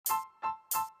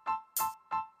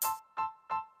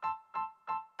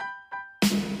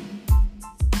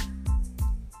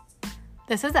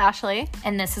This is Ashley.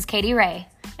 And this is Katie Ray.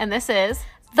 And this is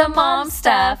The Mom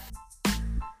Stuff.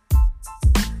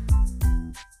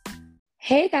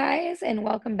 Hey guys, and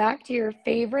welcome back to your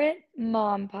favorite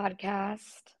mom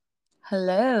podcast.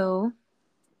 Hello.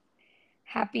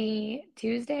 Happy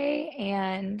Tuesday,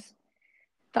 and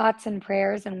thoughts and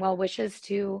prayers and well wishes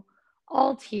to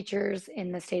all teachers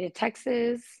in the state of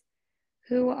Texas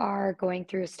who are going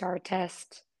through a STAR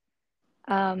test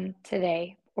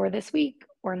today or this week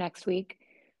or next week,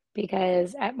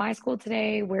 because at my school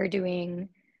today we're doing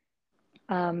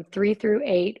 3 through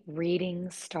 8 reading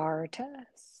STAR test.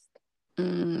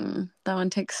 That one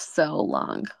takes so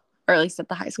long, or at least at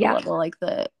the high school level. Like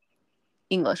the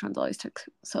English ones always took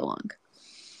so long.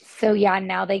 So yeah,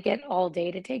 now they get all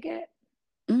day to take it,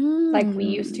 like we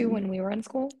used to when we were in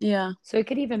school. Yeah. So it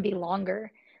could even be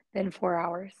longer than 4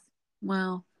 hours.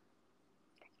 Wow.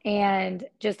 And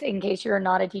just in case you're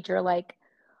not a teacher, like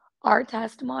our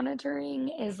test monitoring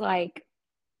is like,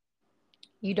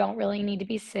 you don't really need to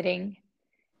be sitting,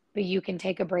 but you can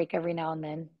take a break every now and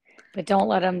then. But don't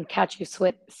let them catch you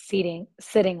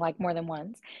sitting like more than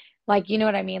once. Like, you know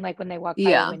what I mean? Like when they walk by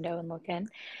the window and look in.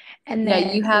 And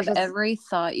then you have every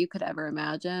thought you could ever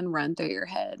imagine run through your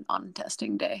head on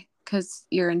testing day because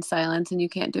you're in silence and you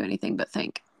can't do anything but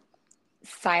think.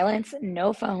 Silence,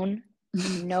 no phone,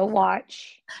 no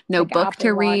watch, no like book Apple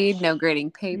to read, Watch, no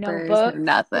grading papers, no books,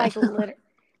 nothing. Like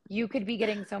you could be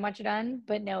getting so much done,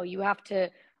 but no, you have to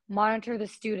monitor the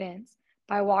students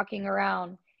by walking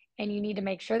around, and you need to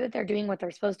make sure that they're doing what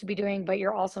they're supposed to be doing, but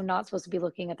you're also not supposed to be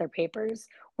looking at their papers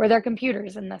or their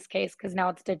computers in this case, because now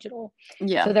it's digital.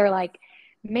 Yeah. So they're like,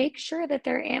 make sure that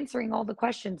they're answering all the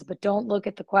questions, but don't look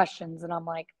at the questions. And I'm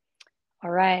like,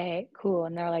 all right, cool.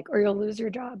 And they're like, or you'll lose your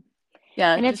job.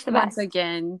 Yeah. And it's the best. Once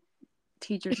again,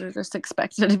 teachers are just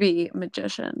expected to be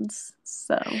magicians.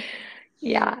 So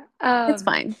yeah. It's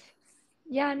fine.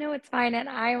 Yeah, no, it's fine. And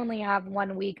I only have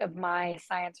 1 week of my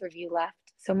science review left.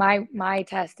 So my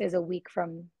test is a week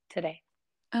from today.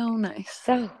 Oh, nice.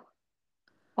 So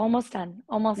almost done.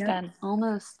 Almost done.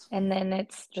 Almost. And then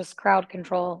it's just crowd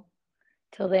control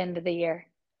till the end of the year.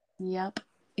 Yep.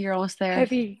 You're almost there.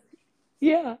 Heavy.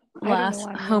 Yeah. Last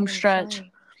home stretch.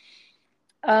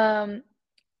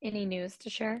 Any news to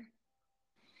share?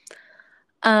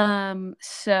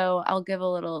 So I'll give a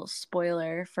little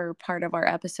spoiler for part of our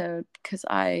episode because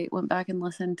I went back and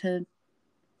listened to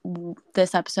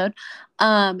this episode.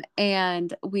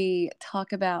 And we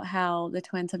talk about how the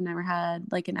twins have never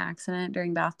had like an accident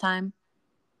during bath time.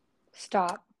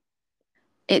 Stop.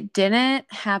 It didn't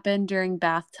happen during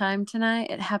bath time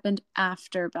tonight. It happened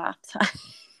after bath time.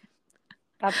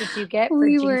 That's what you get for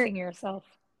jinxing yourself.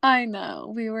 I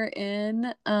know. We were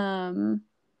in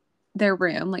their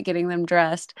room, like getting them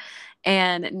dressed,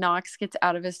 and Knox gets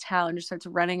out of his towel and just starts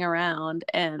running around,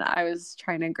 and I was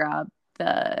trying to grab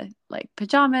the like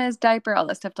pajamas, diaper, all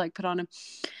that stuff to like put on him,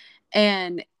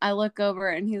 and I look over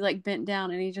and he's like bent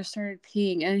down and he just started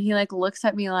peeing, and he like looks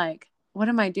at me like, what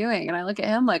am I doing? And I look at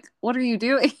him like, what are you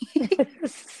doing? He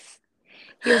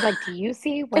was like, do you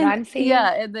see what I'm seeing?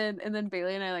 Yeah. And then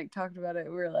Bailey and I like talked about it.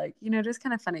 We were like, just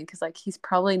kind of funny because like he's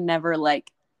probably never like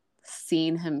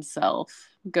seen himself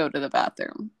go to the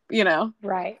bathroom,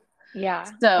 Right. Yeah.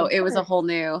 So it was a whole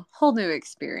new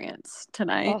experience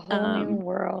tonight. A whole new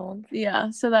world.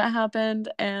 Yeah. So that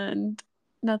happened, and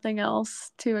nothing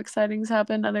else too exciting's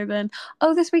happened other than,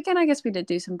 this weekend I guess we did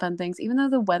do some fun things, even though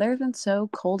the weather's been so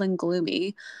cold and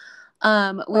gloomy.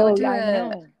 We went to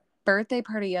a birthday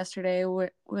party yesterday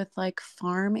with like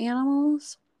farm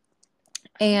animals,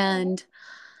 and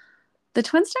the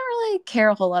twins don't really care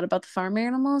a whole lot about the farm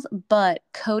animals, but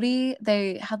Cody,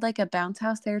 they had like a bounce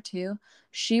house there too.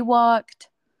 She walked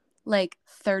like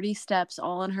 30 steps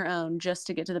all on her own just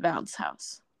to get to the bounce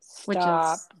house. Stop. Which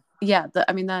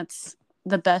is, that's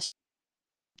the best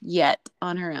yet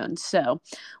on her own. So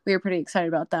we were pretty excited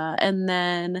about that. And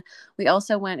then we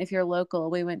also went, if you're local,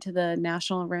 we went to the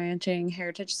National Ranching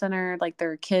Heritage Center, like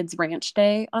their kids ranch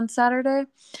day on Saturday.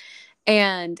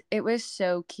 And it was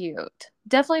so cute.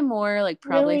 Definitely more like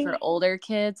probably for older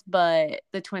kids, but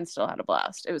the twins still had a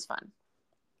blast. It was fun.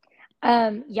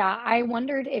 Yeah, I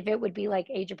wondered if it would be like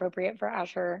age appropriate for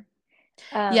Asher.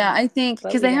 I think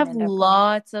because they have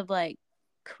lots of like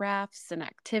crafts and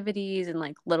activities and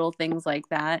like little things like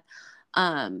that.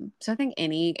 So I think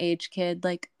any age kid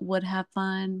like would have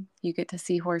fun. You get to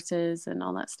see horses and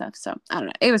all that stuff. So I don't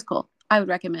know. It was cool. I would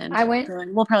recommend.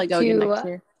 We'll probably go again next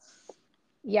year.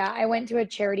 Yeah, I went to a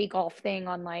charity golf thing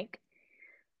on like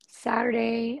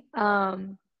Saturday.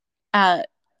 At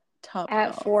Top at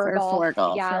golf Four or Golf. four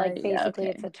golf, Yeah, right? like Yeah, basically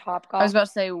okay. it's a Top I was Golf. about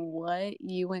to say, what?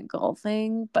 You went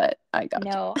golfing, but I got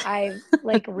No, I've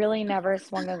like really never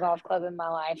swung a golf club in my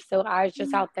life. So I was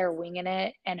just you. out there winging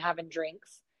it and having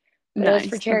drinks. But it was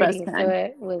for Nice, the best charity, so kind.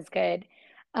 it was good.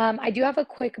 I do have a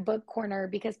quick book corner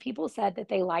because people said that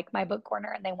they like my book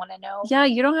corner and they want to know Yeah,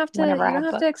 you don't have to. whenever I You don't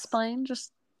have have to books. explain.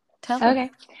 Just tell us.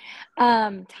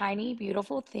 Okay. Tiny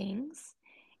Beautiful Things.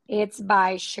 It's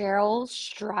by Cheryl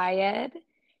Strayed.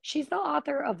 She's the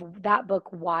author of that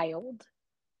book, Wild.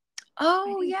 I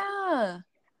Oh think. yeah.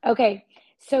 Okay,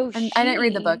 so And I didn't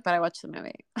read the book, she, but I watched the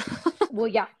movie. well,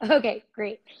 yeah, okay,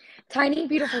 great. Tiny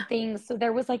Beautiful Things. So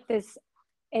there was like this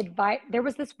there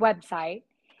was this website,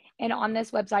 and on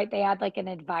this website, they had like an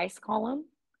advice column,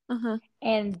 Uh-huh.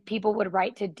 and people would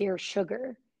write to Dear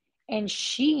Sugar. And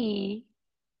she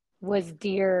was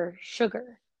Dear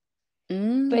Sugar.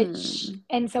 Mm.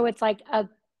 And so it's like a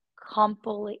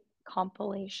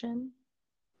compilation,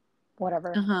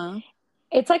 whatever. Uh-huh.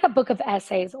 It's like a book of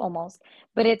essays almost,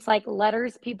 but it's like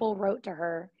letters people wrote to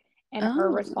her and her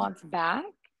Oh. response back.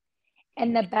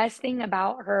 And the best thing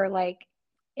about her like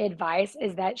advice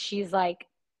is that she's like,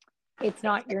 it's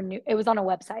not your new, it was on a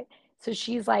website. So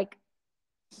she's like,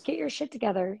 get your shit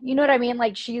together. You know what I mean?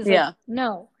 Like she's like, Yeah.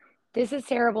 no, this is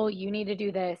terrible. You need to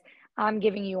do this. I'm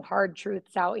giving you hard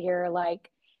truths out here. Like,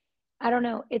 I don't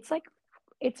know. It's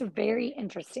very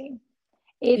interesting.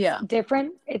 It's Yeah.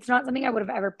 different. It's not something I would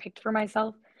have ever picked for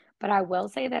myself, but I will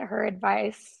say that her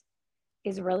advice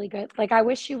is really good. Like, I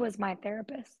wish she was my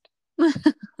therapist.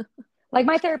 Like,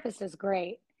 my therapist is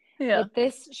great, Yeah. but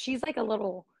this, she's like a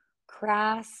little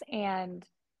crass and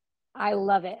I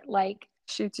love it. Like,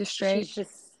 Shoots you she's straight.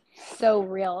 just so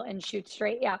real and shoots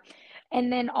straight. Yeah.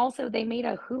 And then also, they made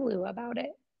a Hulu about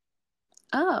it.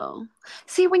 Oh.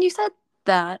 See, when you said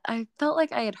that, I felt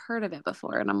like I had heard of it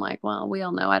before, and I'm like, well, we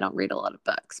all know I don't read a lot of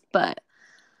books, but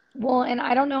Well, and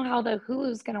I don't know how the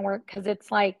Hulu's going to work because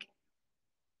it's like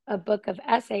a book of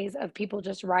essays of people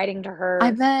just writing to I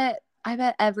her bet I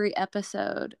bet every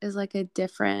episode is like a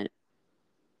different,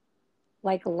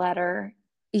 like letter.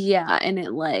 yeah, and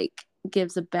it like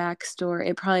gives a backstory.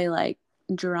 It probably like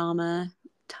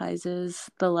dramatizes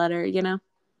the letter, you know?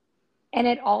 And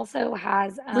it also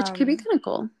has Which could be kind of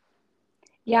cool.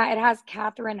 yeah, it has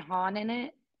Catherine Hahn in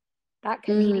it, that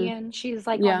Mm-hmm. comedian. She's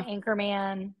like on Yeah.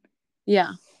 Anchorman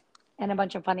Yeah. and a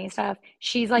bunch of funny stuff.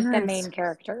 She's like the Nice. main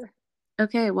character.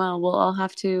 Okay, well, we'll all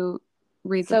have to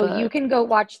read the So you book can go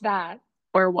watch that.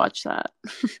 or watch that.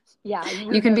 Yeah,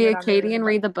 You can no, be you're a not gonna read Katie the and book.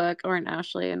 read the book, or an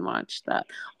Ashley and watch that.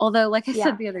 Although, like I Yeah.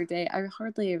 said the other day, I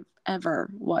hardly ever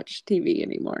watch TV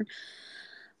anymore.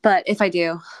 But if I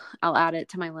do, I'll add it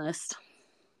to my list.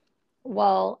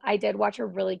 Well, I did watch a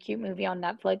really cute movie on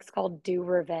Netflix called Do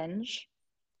Revenge.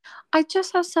 I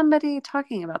just saw somebody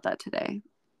talking about that today.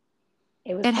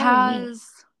 It was It probably me.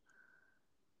 has,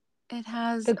 it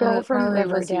has, The girl it from probably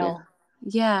was you. Riverdale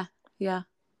Yeah, yeah.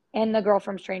 and the girl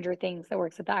from Stranger Things that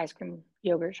works at the ice cream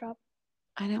yogurt shop.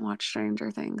 I didn't watch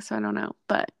Stranger Things, so I don't know.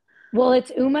 But Well,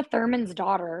 it's Uma Thurman's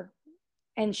daughter,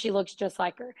 and she looks just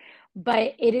like her.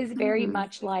 But it is very mm,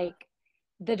 much like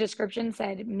the description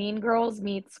said Mean Girls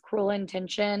meets Cruel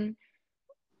Intentions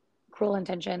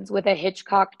with a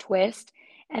Hitchcock twist.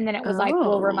 And then it was like,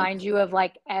 we'll oh, remind you of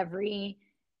like every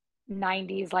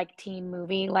 90s like teen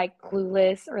movie, like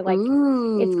Clueless, or like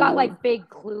it's got ooh, like big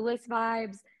Clueless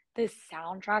vibes. The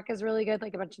soundtrack is really good,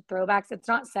 like a bunch of throwbacks. It's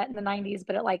not set in the 90s,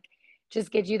 but it like just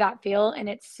gives you that feel, and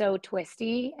it's so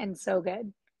twisty and so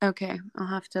good. okay. I'll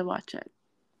have to watch it.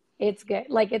 It's good.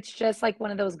 Like it's just like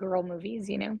one of those girl movies,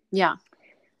 you know? Yeah.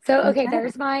 So okay, Okay.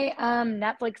 there's my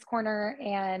Netflix corner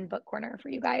and book corner for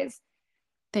you guys.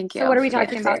 Thank So what you. are we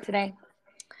talking Yes. about today?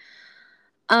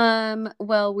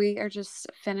 Well, we are just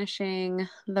finishing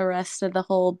the rest of the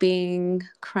whole being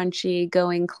crunchy,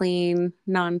 going clean,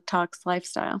 non-tox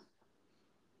lifestyle.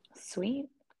 Sweet.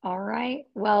 All right.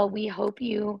 Well, we hope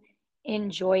you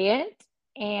enjoy it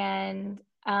and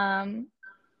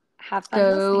have fun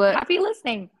listening. Go, Happy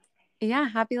listening. yeah,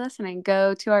 happy listening.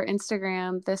 Go to our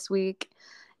Instagram this week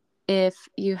if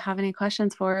you have any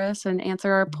questions for us and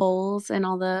answer our polls and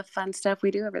all the fun stuff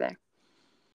we do over there.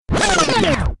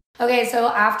 Okay, so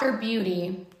after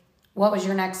beauty, what was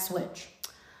your next switch?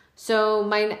 So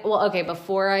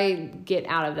before I get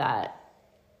out of that,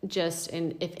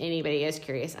 if anybody is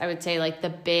curious, I would say like the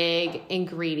big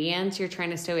ingredients you're trying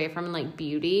to stay away from in like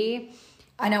beauty.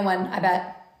 I know one, I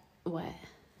bet. What?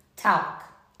 Talc.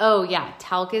 Oh yeah,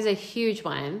 talc is a huge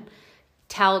one.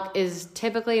 Talc is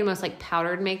typically in most like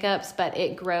powdered makeups, but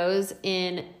it grows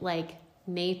in like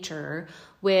nature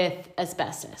with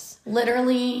asbestos.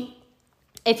 Literally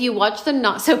if you watch the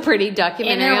Not So Pretty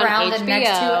documentary in, on around, HBO, and next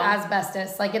to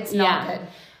asbestos, like it's not good.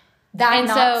 That and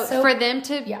not so for them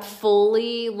to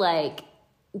fully like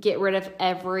get rid of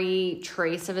every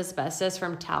trace of asbestos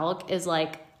from talc is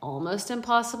like almost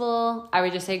impossible. I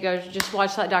would just say go just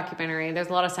watch that documentary. There's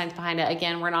a lot of science behind it.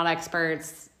 Again, we're not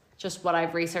experts, just what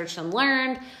I've researched and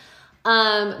learned.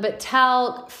 But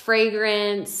talc,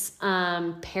 fragrance,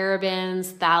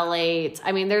 parabens, phthalates.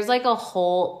 I mean, there's like a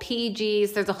whole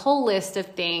PGs. There's a whole list of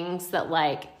things that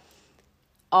like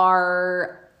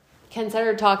are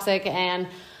considered toxic, and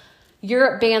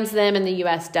Europe bans them and the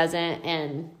US doesn't,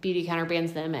 and Beautycounter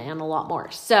bans them and a lot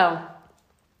more. So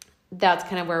that's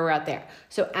kind of where we're at there.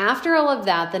 So after all of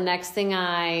that, the next thing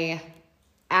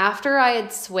after I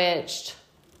had switched,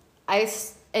 I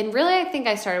think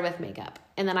I started with makeup,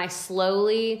 and then I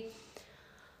slowly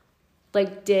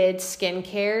like did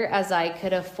skincare as I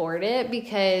could afford it,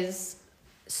 because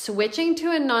switching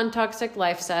to a non-toxic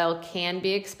lifestyle can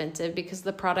be expensive because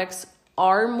the products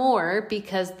are more,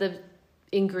 because the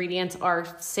ingredients are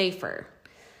safer.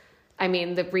 I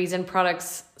mean, the reason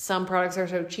some products are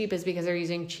so cheap is because they're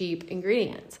using cheap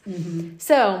ingredients. Mm-hmm.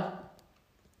 So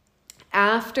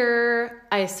after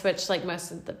I switched like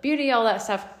most of the beauty, all that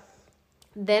stuff,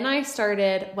 then I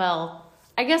started,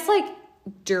 I guess like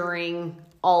during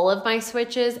all of my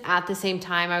switches at the same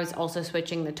time, I was also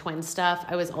switching the twin stuff.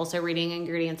 I was also reading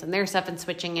ingredients and their stuff and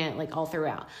switching it like all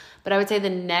throughout. But I would say the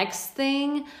next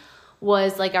thing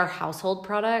was like our household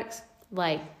products,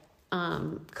 like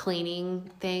cleaning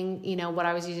thing, what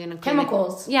I was using to clean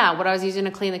chemicals. What I was using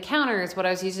to clean the counters, what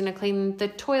I was using to clean the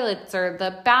toilets or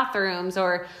the bathrooms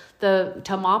or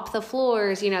to mop the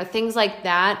floors, things like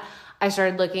that. I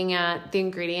started looking at the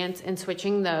ingredients and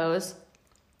switching those,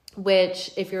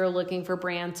 which if you're looking for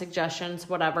brand suggestions,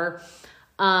 whatever,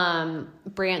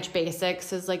 Branch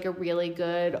Basics is like a really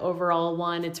good overall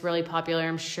one. It's really popular.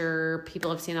 I'm sure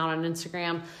people have seen that on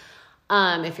Instagram.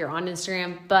 If you're on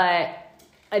Instagram, but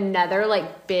another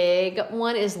like big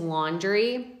one is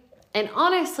laundry. And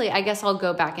honestly, I guess I'll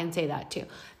go back and say that too.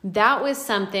 That was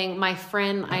something my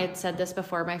friend, I had said this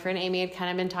before, my friend Amy had kind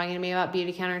of been talking to me about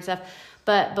Beautycounter and stuff.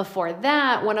 But before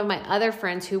that, one of my other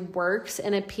friends who works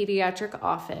in a pediatric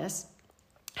office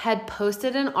had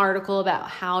posted an article about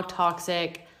how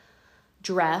toxic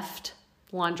Dreft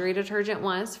laundry detergent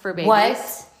was for babies.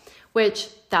 What? Which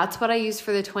that's what I used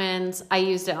for the twins. I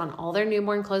used it on all their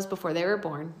newborn clothes before they were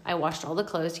born. I washed all the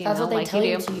clothes, that's what they like tell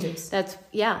you do. To use.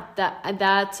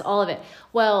 That's all of it.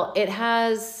 Well, it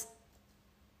has,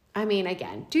 I mean,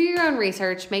 again, do your own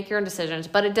research, make your own decisions,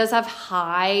 but it does have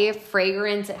high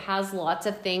fragrance. It has lots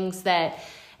of things that,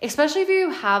 especially if you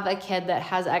have a kid that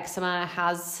has eczema,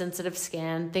 has sensitive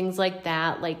skin, things like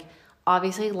that, like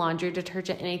obviously laundry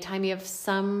detergent, anytime you have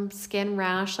some skin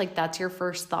rash, like that's your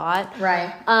first thought.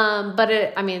 Right. But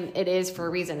it is for a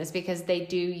reason. It's because they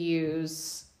do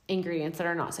use ingredients that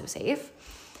are not so safe.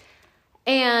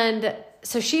 And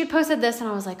so she had posted this and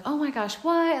I was like, oh my gosh,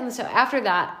 what? And so after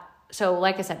that, so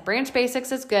like I said, Branch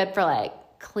Basics is good for like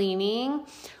cleaning.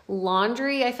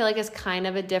 Laundry, I feel like is kind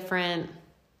of a different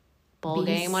ball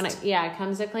game when it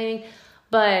comes to cleaning.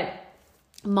 But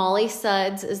Molly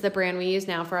Suds is the brand we use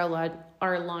now for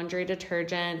our laundry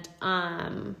detergent.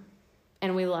 And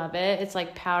we love it. It's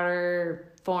like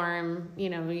powder form, we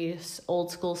use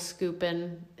old school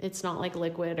scooping. It's not like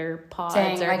liquid or pods.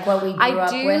 Dang, like what we grew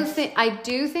up with. I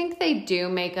do think they do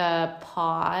make a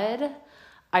pod.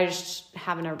 I just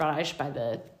haven't ever bought it. I should buy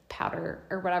the powder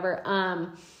or whatever.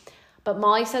 But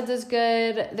Molly Suds is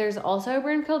good. There's also a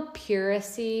brand called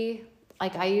Puracy.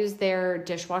 Like I use their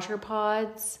dishwasher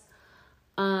pods.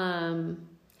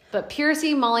 But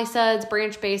Puracy, Molly Suds,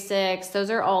 Branch Basics,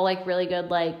 those are all like really good,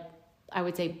 like I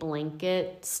would say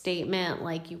blanket statement.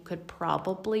 Like you could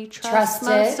probably trust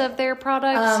most of their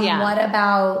products. What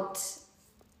about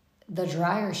the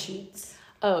dryer sheets?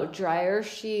 Oh, dryer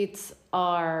sheets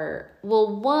are,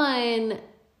 one,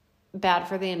 bad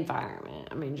for the environment.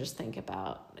 I mean, just think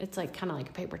about, it's like kind of like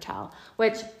a paper towel,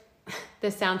 which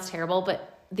this sounds terrible, but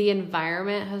the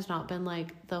environment has not been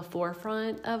like the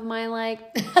forefront of my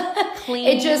like clean.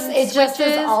 It just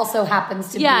also happens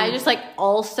to be. Yeah, it just like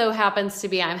also happens to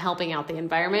be I'm helping out the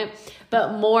environment,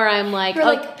 but more I'm like,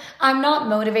 I'm not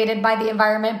motivated by the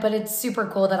environment, but it's super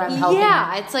cool that I'm helping.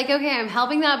 Yeah, it's like, okay, I'm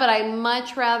helping that, but I'd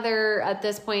much rather at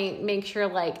this point make sure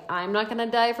like I'm not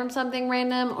gonna die from something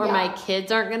random or my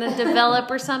kids aren't gonna develop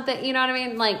or something. You know what I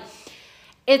mean? Like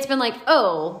it's been like,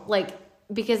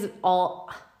 because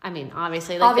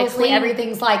obviously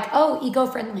everything's like,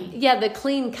 eco-friendly. Yeah, the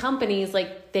clean companies,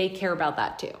 like they care about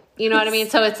that too. You know what I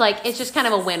mean? So it's like, it's just kind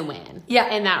of a win-win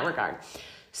in that regard.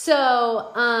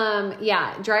 So,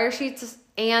 dryer sheets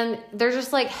And they're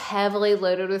just like heavily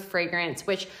loaded with fragrance,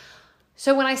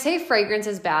 so when I say fragrance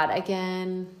is bad,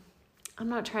 again, I'm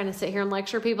not trying to sit here and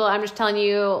lecture people. I'm just telling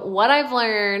you what I've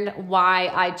learned,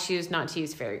 why I choose not to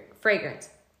use fragrance.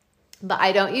 But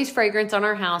I don't use fragrance on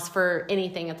our house for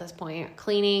anything at this point.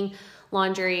 Cleaning,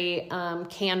 laundry,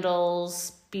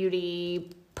 candles,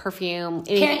 beauty, perfume,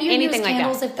 Can't you anything use like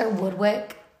candles that. if they're wood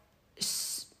wick?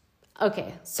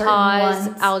 Okay, Certain pause.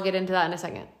 ones. I'll get into that in a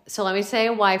second. So let me say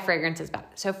why fragrance is bad.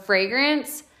 So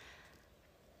fragrance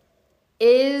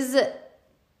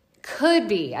could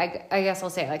be, I guess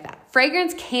I'll say it like that.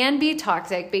 Fragrance can be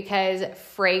toxic because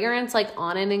fragrance, like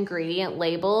on an ingredient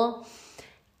label,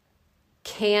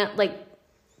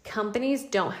 companies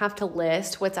don't have to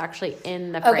list what's actually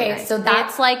in the fragrance. Okay, so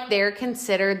that's like they're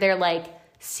considered their like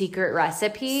secret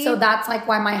recipe. So that's like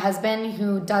why my husband,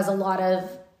 who does a lot of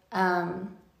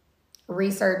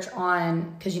research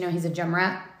on, because he's a gym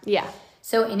rat. Yeah.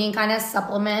 So any kind of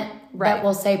supplement that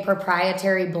will say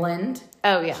proprietary blend.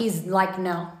 Oh yeah. He's like,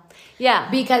 no. Yeah.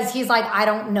 Because he's like, I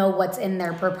don't know what's in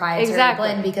their proprietary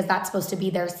blend because that's supposed to be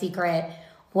their secret,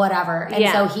 whatever.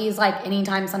 And so he's like,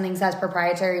 anytime something says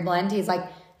proprietary blend, he's like,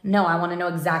 no, I want to know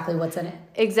exactly what's in it.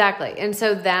 Exactly. And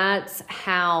so that's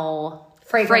how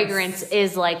fragrance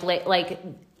is like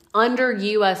under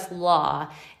US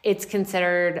law, it's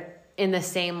considered in the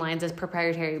same lines as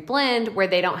proprietary blend where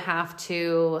they don't have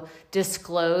to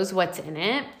disclose what's in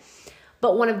it.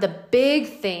 But one of the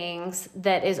big things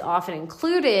that is often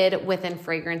included within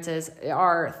fragrances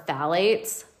are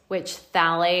phthalates, which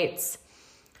phthalates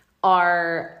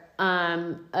are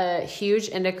a huge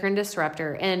endocrine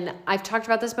disruptor. And I've talked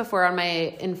about this before on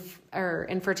my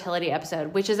infertility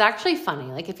episode, which is actually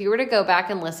funny. Like if you were to go back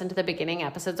and listen to the beginning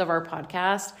episodes of our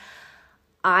podcast,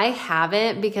 I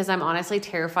haven't, because I'm honestly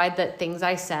terrified that things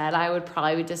I said I would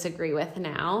probably disagree with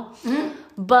now. Mm-hmm.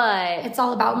 But it's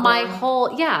all about my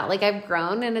whole, I've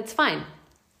grown and it's fine.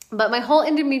 But my whole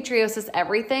endometriosis,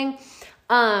 everything,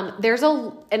 and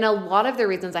a lot of the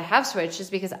reasons I have switched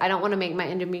is because I don't want to make my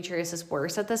endometriosis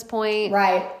worse at this point.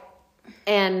 Right.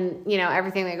 And,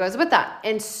 everything that goes with that.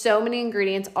 And so many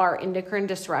ingredients are endocrine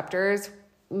disruptors,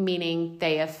 meaning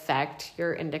they affect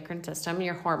your endocrine system,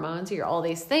 your hormones, your all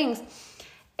these things.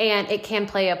 And it can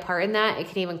play a part in that. It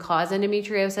can even cause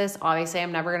endometriosis. Obviously,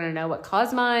 I'm never going to know what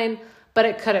caused mine, but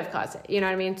it could have caused it. You know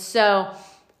what I mean? So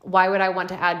why would I want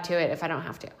to add to it if I don't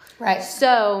have to? Right.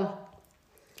 So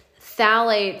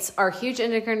phthalates are huge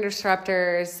endocrine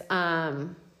disruptors.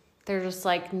 They're just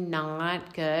like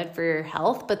not good for your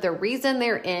health. But the reason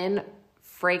they're in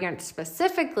fragrance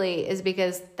specifically is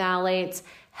because phthalates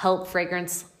help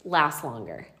fragrance last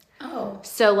longer. Oh.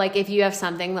 So like if you have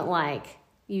something that like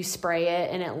you spray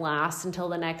it and it lasts until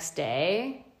the next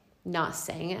day, not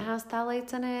saying it has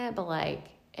phthalates in it, but like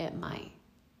it might.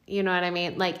 You know what I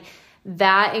mean? Like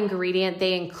that ingredient,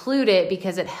 they include it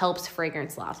because it helps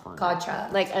fragrance last longer. Gotcha.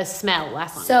 Like a smell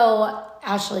lasts longer. So,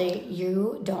 Ashley,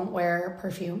 you don't wear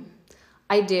perfume?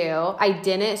 I do. I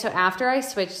didn't. So after I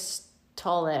switched to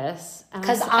all this,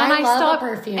 because I love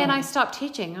perfume, and I stopped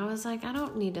teaching. I was like, I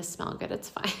don't need to smell good. It's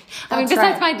fine.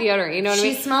 Besides my deodorant, you know what I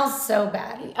mean? She smells so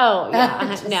bad. Oh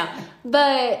yeah, no.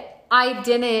 But I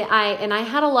didn't. I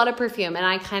had a lot of perfume, and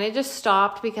I kind of just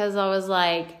stopped because I was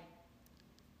like,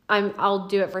 I'll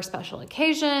do it for special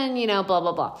occasion, blah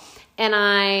blah blah, and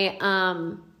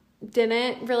I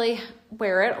didn't really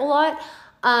wear it a lot.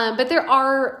 But there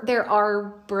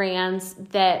are brands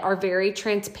that are very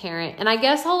transparent. And I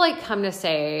guess I'll come to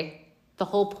say the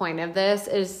whole point of this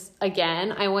is,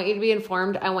 again, I want you to be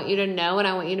informed. I want you to know, and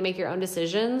I want you to make your own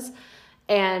decisions.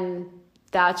 And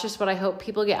that's just what I hope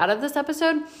people get out of this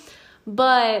episode.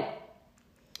 But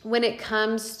when it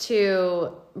comes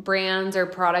to brands or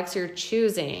products you're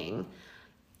choosing,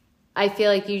 I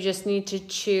feel like you just need to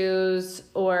choose,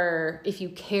 or if you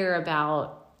care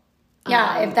about,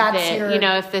 if that's your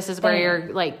if this is where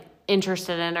you're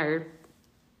interested in or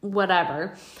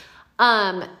whatever,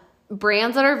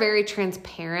 brands that are very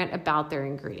transparent about their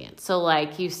ingredients. So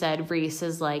like you said, Reese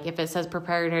is if it says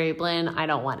proprietary blend, I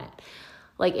don't want it.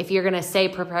 Like if you're going to say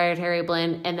proprietary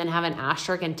blend and then have an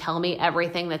asterisk and tell me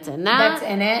everything that's in that's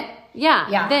in it.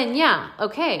 Yeah. Then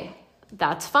okay,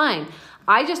 that's fine.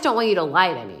 I just don't want you to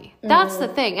lie to me. That's the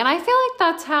thing. And I feel like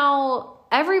that's how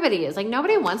everybody is.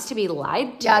 Nobody wants to be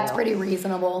lied to. Yeah, it's pretty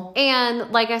reasonable.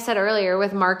 And like I said earlier,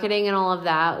 with marketing and all of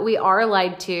that, we are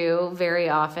lied to very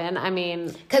often. I mean,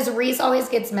 because Reese always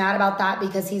gets mad about that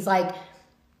because he's like,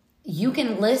 you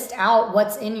can list out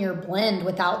what's in your blend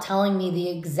without telling me the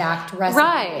exact recipe.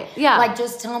 Right, yeah.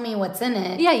 Just tell me what's in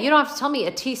it. Yeah, you don't have to tell me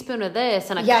a teaspoon of this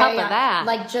and a cup of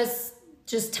that. Just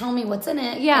just tell me what's in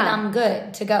it, Yeah. and I'm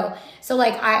good to go. So,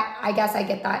 like, I guess I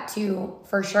get that too,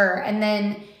 for sure. And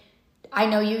then I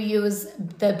know you use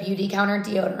the Beauty Counter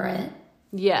deodorant.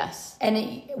 Yes. And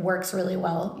it works really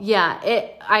well. Yeah,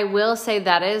 I will say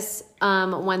that is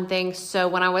one thing. So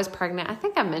when I was pregnant, I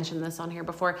think I mentioned this on here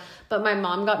before, but my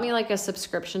mom got me like a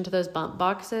subscription to those bump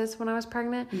boxes when I was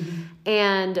pregnant. Mm-hmm.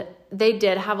 And they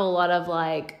did have a lot of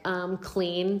like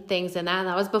clean things in that. And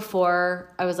that was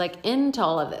before I was like into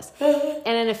all of this.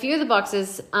 And in a few of the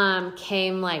boxes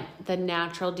came like the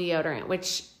natural deodorant,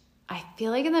 which I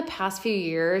feel like in the past few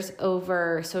years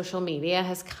over social media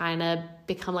has kind of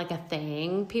become like a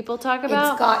thing people talk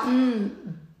about. It's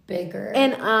gotten bigger.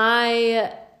 And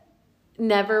I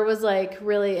never was like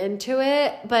really into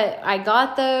it, but I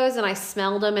got those and I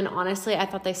smelled them, and honestly, I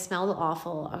thought they smelled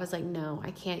awful. I was like, no,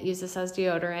 I can't use this as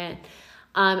deodorant.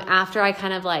 After I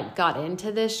kind of like got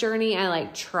into this journey, I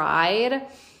like tried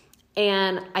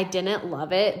and I didn't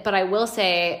love it, but I will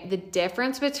say the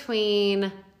difference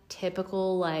between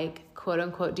typical like quote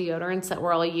unquote deodorants that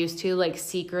we're all used to, like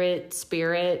Secret,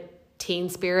 Spirit, Teen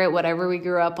Spirit, whatever we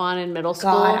grew up on in middle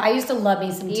school. God, I used to love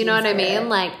me some Teen You know what Spirit. I mean?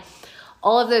 Like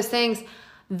all of those things,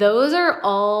 those are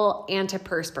all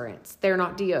antiperspirants. They're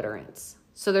not deodorants.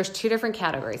 So there's two different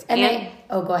categories. And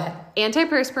go ahead.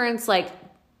 Antiperspirants like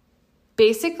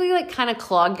basically like kind of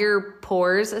clog your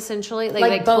pores essentially.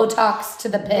 Like Botox to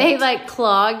the pit. They like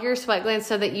clog your sweat glands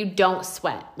so that you don't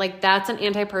sweat. Like that's an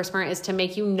antiperspirant, is to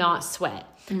make you not sweat.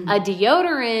 Mm-hmm. A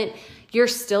deodorant, you're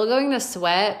still going to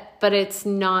sweat, but it's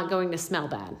not going to smell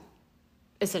bad.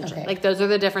 Essentially. Okay. Like those are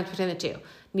the difference between the two.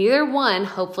 Neither one,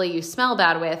 hopefully you smell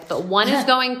bad with, but one is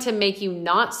going to make you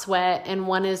not sweat and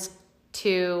one is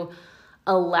to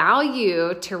allow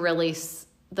you to release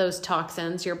those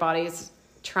toxins your body's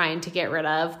trying to get rid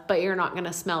of, but you're not going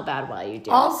to smell bad while you do.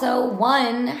 Also,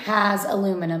 one has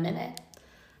aluminum in it.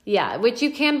 Yeah, which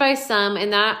you can buy some,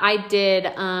 and that I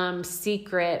did.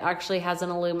 Secret actually has an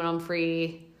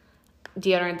aluminum-free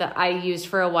deodorant that I used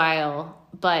for a while,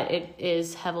 but it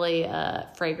is heavily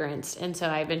fragranced, and so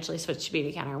I eventually switched to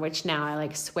Beauty Counter, which now I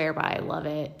like swear by. I love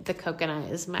it. The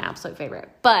coconut is my absolute favorite.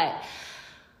 But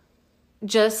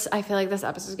just, I feel like this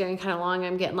episode is getting kind of long.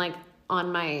 I'm getting like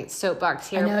on my soapbox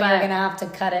here. I know you're gonna have to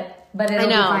cut it, but it'll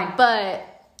be fine. But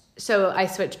so I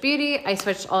switched beauty. I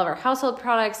switched all of our household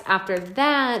products. After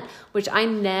that, which I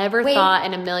never thought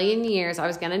in a million years I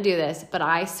was gonna do this, but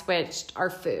I switched our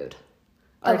food,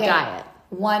 our diet.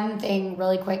 One thing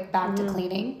really quick, back to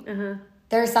cleaning. Mm-hmm.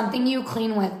 There's something you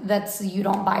clean with you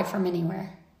don't buy from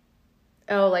anywhere.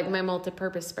 Oh, like my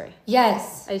multi-purpose spray.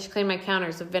 Yes. I just clean my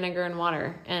counters with vinegar and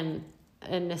water and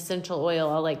an essential oil.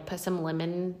 I'll like put some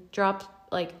lemon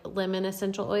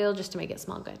essential oil just to make it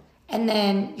smell good. And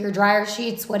then your dryer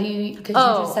sheets, because you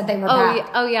just said they were back.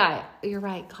 Yeah, you're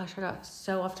right. Gosh, I got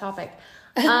so off topic.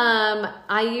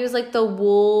 I use like the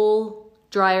wool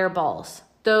dryer balls.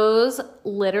 Those,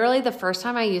 literally the first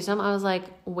time I used them, I was like,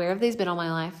 where have these been all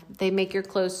my life? They make your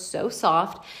clothes so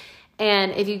soft.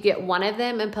 And if you get one of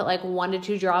them and put like 1 to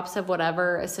 2 drops of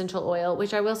whatever essential oil,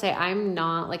 which I will say I'm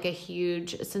not like a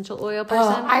huge essential oil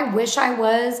person. Oh, I wish I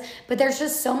was, but there's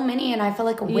just so many and I feel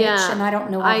like a witch and I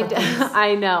don't know all the things.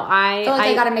 I know. I feel like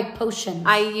I gotta make potions.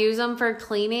 I use them for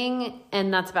cleaning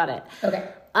and that's about it. Okay.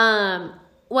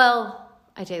 Well,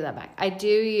 I take that back.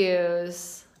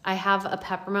 I have a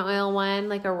peppermint oil one,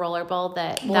 like a rollerball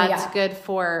that's good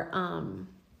for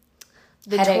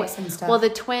the headaches and stuff. Well,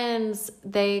 the twins,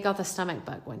 they got the stomach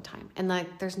bug one time, and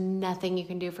like there's nothing you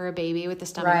can do for a baby with the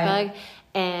stomach bug,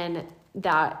 and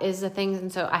that is the thing,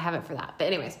 and so I have it for that. But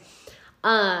anyways,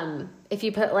 if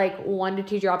you put like 1 to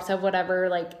 2 drops of whatever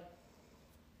like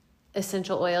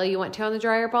essential oil you want to on the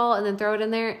dryer ball and then throw it in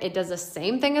there, it does the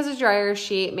same thing as a dryer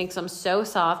sheet, makes them so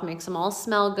soft, makes them all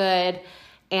smell good,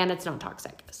 and it's not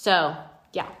toxic. So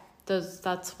yeah,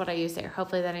 that's what I use there.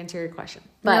 Hopefully that answered your question.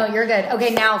 But no, you're good.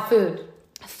 Okay, now food.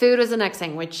 Food was the next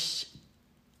thing, which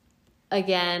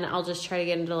again, I'll just try to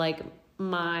get into like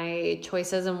my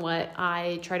choices and what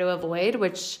I try to avoid,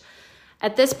 which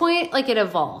at this point, like it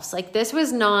evolves. Like this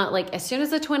was not like, as soon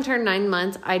as the twin turned 9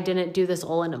 months, I didn't do this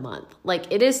all in a month.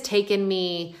 Like it has taken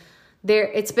me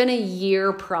it's been a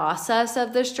year process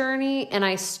of this journey, and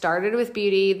I started with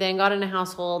beauty, then got into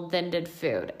household, then did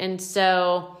food. And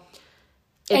so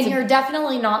you're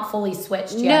definitely not fully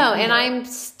switched yet. No, and I'm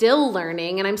still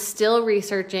learning and I'm still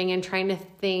researching and trying to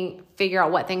figure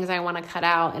out what things I want to cut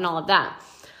out and all of that.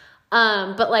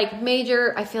 But like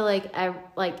major, I feel like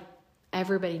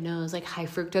everybody knows like high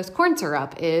fructose corn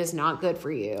syrup is not good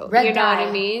for you. Red you know dye. what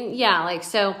I mean? Yeah, like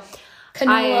so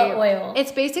canola oil.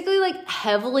 It's basically like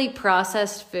heavily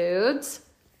processed foods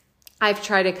I've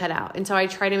tried to cut out. And so I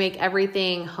try to make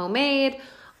everything homemade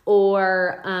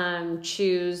or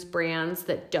choose brands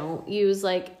that don't use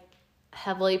like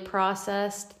heavily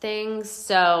processed things.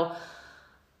 So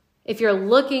if you're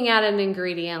looking at an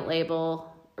ingredient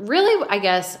label, really, I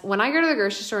guess when I go to the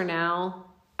grocery store now,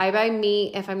 I buy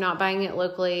meat. If I'm not buying it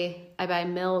locally, I buy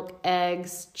milk,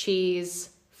 eggs,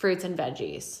 cheese, fruits, and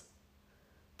veggies.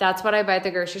 That's what I buy at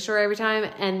the grocery store every time.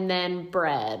 And then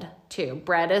bread too.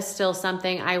 Bread is still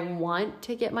something I want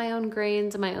to get my own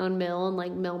grains and my own mill and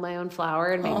like mill my own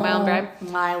flour and make my own bread.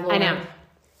 My Lord.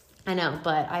 I know,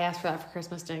 but I asked for that for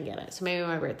Christmas, didn't get it. So maybe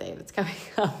my birthday that's coming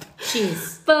up.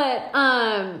 Jeez. But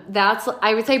that's,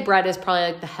 I would say bread is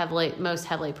probably like the most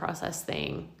heavily processed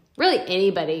thing. Really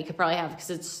anybody could probably have,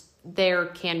 because there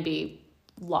can be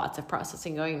lots of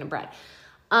processing going into bread.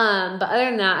 But other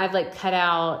than that, I've like cut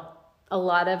out a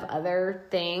lot of other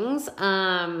things. But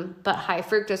high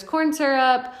fructose corn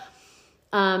syrup,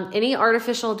 any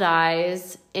artificial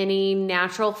dyes, any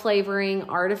natural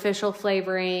flavoring, artificial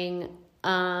flavoring,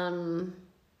 caramel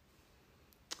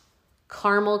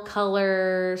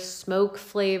color, smoke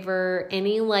flavor,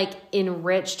 any like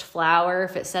enriched flour.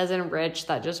 If it says enriched,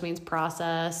 that just means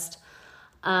processed.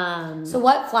 So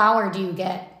what flour do you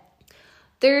get?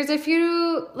 There's a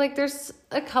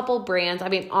couple brands. I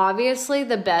mean, obviously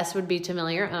the best would be to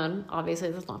mill your own. Obviously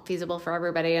that's not feasible for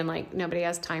everybody and like nobody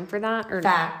has time for that, or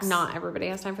Facts. Not everybody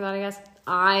has time for that, I guess.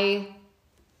 I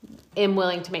am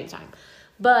willing to make time.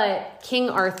 But King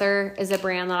Arthur is a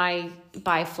brand that I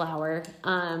buy flour.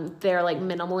 They're like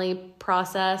minimally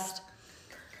processed,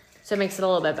 so it makes it a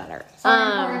little bit better. Sorry,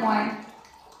 I'm pouring wine.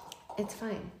 It's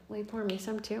fine. Will you pour me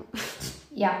some too?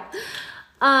 Yeah.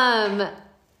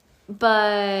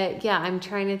 But yeah, I'm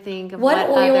trying to think of what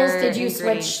oils other did you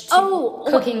ingredients. switch to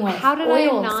cooking with? How did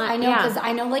oils. I not? I know, because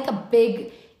I know like a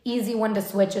big easy one to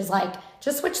switch is like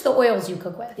just switch the oils you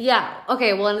cook with. Yeah.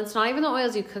 Okay. Well, and it's not even the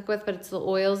oils you cook with, but it's the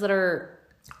oils that are.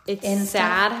 It's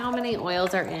sad how many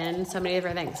oils are in so many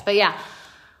different things. But yeah,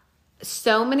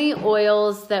 so many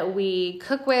oils that we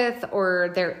cook with,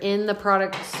 or they're in the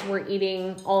products we're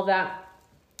eating, all of that,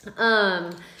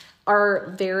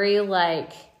 are very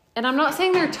like, and I'm not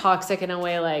saying they're toxic in a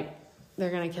way like they're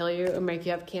going to kill you or make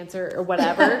you have cancer or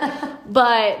whatever,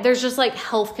 but there's just like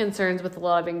health concerns with a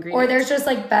lot of ingredients. Or there's just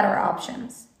like better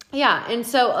options. Yeah. And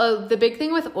so the big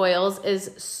thing with oils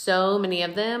is so many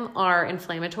of them are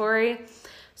inflammatory.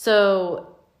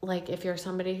 So like if you're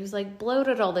somebody who's like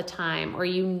bloated all the time, or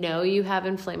you have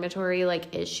inflammatory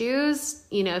like issues,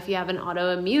 if you have an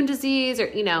autoimmune disease or,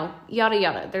 yada,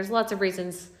 yada. There's lots of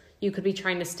reasons you could be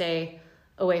trying to stay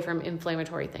away from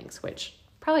inflammatory things, which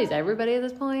probably is everybody at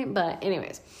this point. But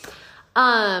anyways,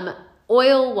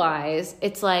 oil wise,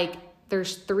 it's like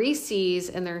there's 3 C's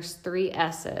and there's 3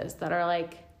 S's that are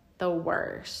like the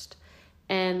worst.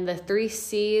 And the 3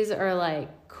 C's are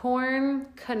like corn,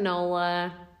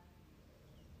 canola,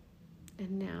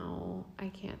 and now I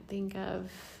can't think of.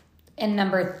 And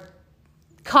number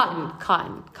cotton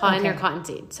Okay. or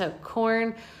cottonseed. So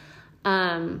corn,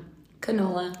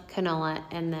 canola,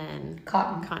 and then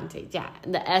cottonseed. Yeah.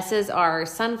 And the S's are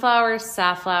sunflower,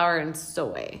 safflower, and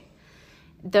soy.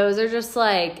 Those are just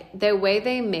like, the way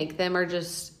they make them are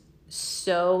just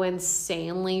so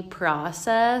insanely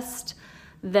processed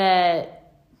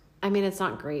that, I mean, it's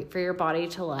not great for your body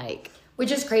to like.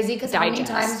 Which is crazy, because how many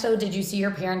digest. times though did you see your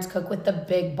parents cook with the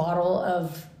big bottle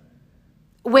of?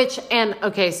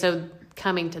 So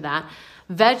coming to that,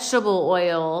 vegetable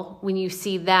oil, when you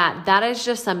see that is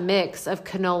just a mix of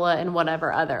canola and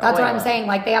whatever other That's oil. what I'm saying.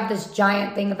 Like they have this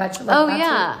giant thing of vegetable.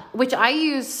 Which I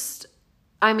used,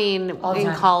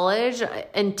 in college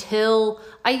until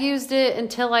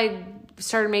I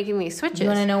started making these switches. You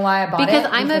want to know why I bought because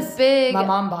it? My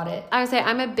mom bought it. I would say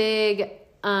I'm a big,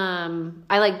 I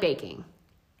like baking.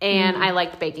 And I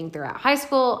liked baking throughout high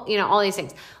school, all these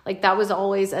things. Like that was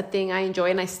always a thing I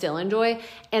enjoy and I still enjoy.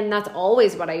 And that's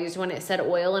always what I used when it said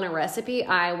oil in a recipe.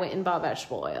 I went and bought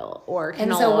vegetable oil or canola oil.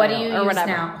 And so what do you use whatever.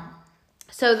 now?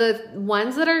 So the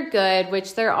ones that are good,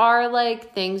 which there are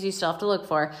like things you still have to look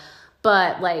for,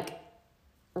 but like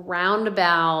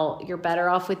roundabout, you're better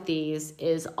off with these,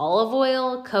 is olive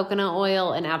oil, coconut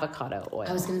oil, and avocado oil.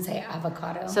 I was going to say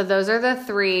avocado. So those are the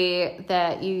 3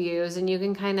 that you use, and you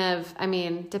can kind of,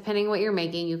 depending what you're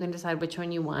making, you can decide which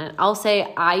one you want. I'll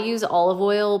say I use olive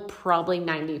oil probably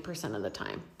 90% of the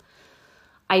time.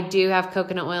 I do have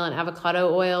coconut oil and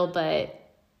avocado oil, but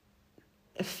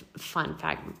fun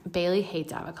fact, Bailey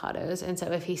hates avocados. And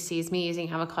so if he sees me using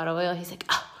avocado oil, he's like,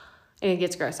 oh, And it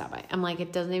gets grossed out by it. I'm like,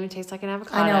 it doesn't even taste like an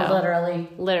avocado. I know,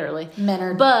 literally. Men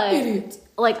are idiots.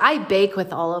 Like, I bake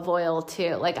with olive oil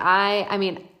too. Like, I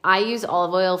mean, I use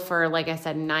olive oil for, like I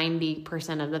said,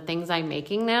 90% of the things I'm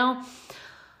making now.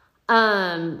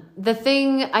 The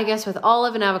thing, I guess, with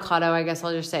olive and avocado, I guess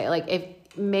I'll just say,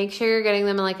 like, make sure you're getting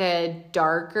them in, like, a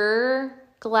darker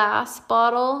glass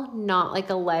bottle, not, like,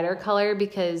 a lighter color,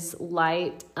 because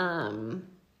light,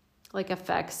 like,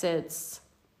 affects its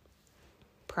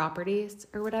properties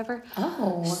or whatever.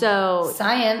 Oh, so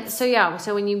science. So yeah,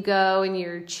 so when you go and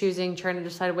you're trying to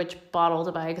decide which bottle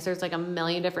to buy, because there's like a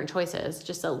million different choices,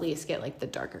 just at least get like the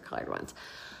darker colored ones.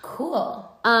 Cool.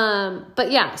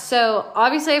 But yeah, so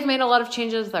obviously I've made a lot of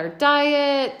changes with our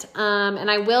diet.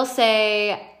 And I will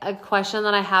say a question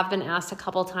that I have been asked a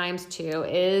couple times too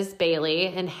is Bailey,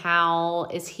 and how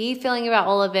is he feeling about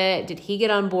all of it? Did he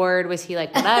get on board? Was he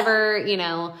like, whatever,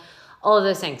 all of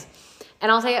those things.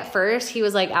 And I'll say at first, he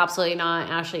was like, absolutely not,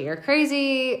 Ashley, you're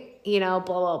crazy, blah,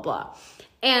 blah, blah.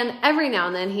 And every now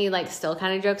and then he like still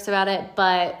kind of jokes about it,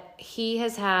 but he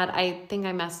has had, I think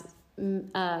I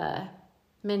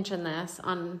mentioned this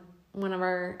on one of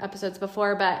our episodes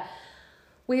before, but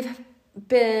we've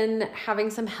been having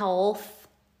some health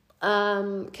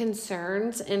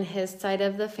concerns in his side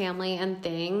of the family and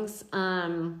things.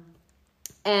 And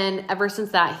ever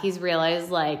since that, he's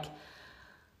realized like,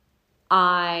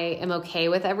 I am okay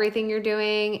with everything you're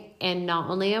doing, and not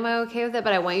only am I okay with it,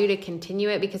 but I want you to continue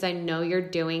it because I know you're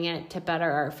doing it to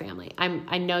better our family.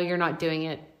 I know you're not doing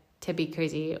it to be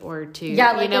crazy or to, you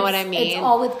know what I mean? It's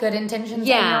all with good intentions.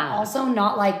 Yeah. And you're also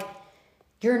not like,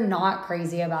 you're not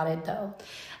crazy about it though.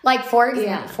 Like for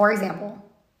example,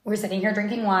 we're sitting here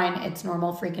drinking wine. It's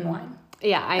normal freaking wine.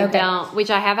 Yeah, I don't, which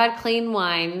I have had clean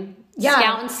wine. Yeah.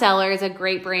 Scout and Cellar is a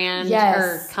great brand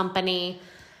or company.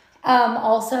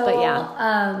 Also, but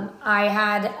yeah.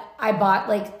 I bought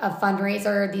like a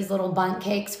fundraiser, these little bundt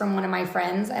cakes from one of my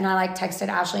friends, and I like texted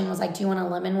Ashley and was like, do you want a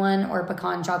lemon one or a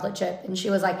pecan chocolate chip? And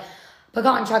she was like,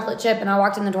 pecan chocolate chip. And I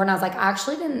walked in the door and I was like, I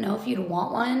actually didn't know if you'd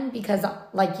want one because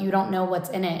like you don't know what's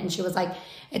in it. And she was like,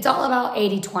 it's all about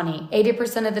 80-20.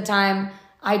 80% of the time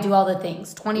I do all the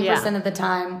things. 20% of the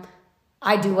time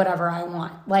I do whatever I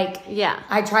want. Like,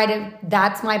 I try to,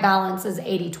 that's my balance is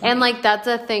 80-20. And like, that's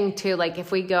a thing too. Like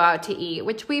if we go out to eat,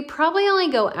 which we probably only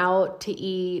go out to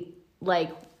eat, like,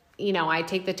 I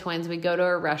take the twins, we go to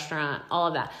a restaurant, all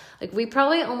of that. Like we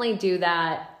probably only do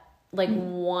that like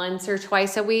once or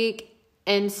twice a week.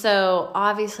 And so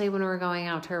obviously when we're going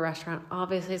out to a restaurant,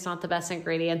 obviously it's not the best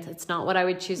ingredients. It's not what I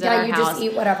would choose at our house. Yeah, you just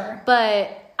eat whatever.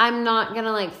 But I'm not going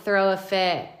to like throw a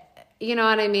fit. You know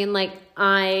what I mean?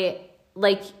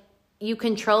 Like you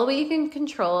control what you can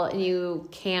control and you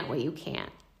can't what you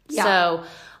can't. Yeah. So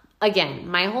again,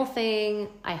 my whole thing,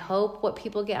 I hope what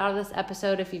people get out of this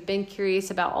episode, if you've been curious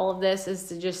about all of this,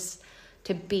 is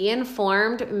to be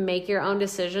informed, make your own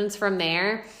decisions from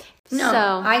there.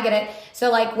 No, I get it.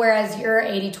 So like, whereas you're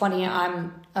 80-20,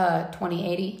 I'm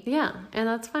 20-80. Yeah. And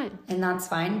that's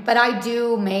fine. But I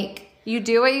do make... You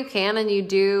do what you can and you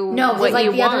do what you want. No, because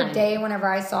like the other day whenever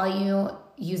I saw you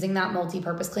using that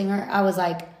multi-purpose cleaner, I was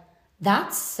like,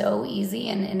 that's so easy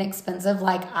and inexpensive.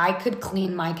 Like I could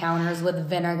clean my counters with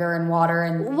vinegar and water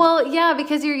and... Well, yeah,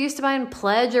 because you're used to buying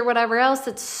Pledge or whatever else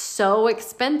that's so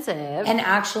expensive. And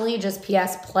actually just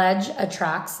PS, Pledge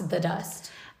attracts the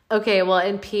dust. Okay, well,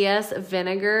 in PS,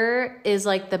 vinegar is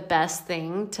like the best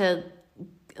thing to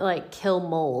like kill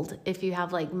mold. If you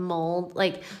have like mold,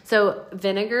 like, so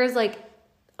vinegar is like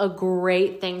a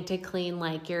great thing to clean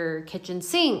like your kitchen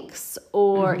sinks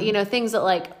or, things that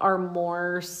like are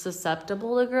more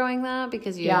susceptible to growing that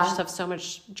because you just have so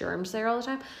much germs there all the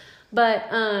time. But,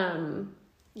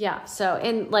 so,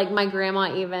 and like my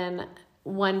grandma even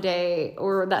one day,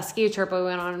 or that ski trip we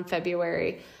went on in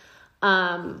February,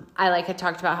 I like had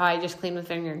talked about how I just cleaned with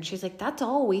vinegar and she's like, that's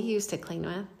all we used to clean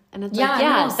with. And it's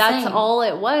that's same. all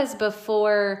it was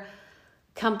before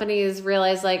companies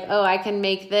realize like, oh, I can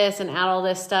make this and add all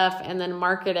this stuff and then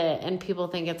market it and people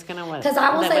think it's going to Because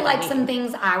I will say like some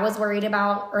things I was worried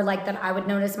about or like that I would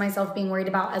notice myself being worried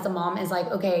about as a mom is like,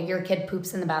 okay, your kid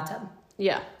poops in the bathtub.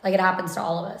 Yeah. Like it happens to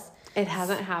all of us. It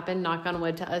hasn't happened, knock on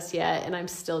wood, to us yet, and I'm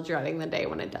still dreading the day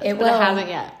when it does. It hasn't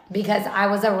yet. Because I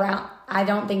was around, I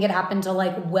don't think it happened till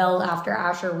like well after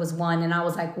Asher was 1 and I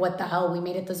was like, what the hell, we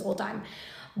made it this whole time.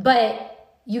 But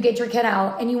you get your kid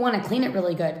out and you want to clean it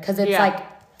really good because it's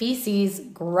like feces,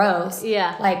 gross.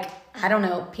 Yeah. Like, I don't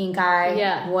know, pink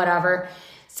eye, whatever.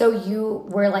 So you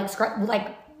were like,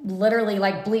 literally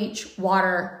like bleach,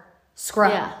 water,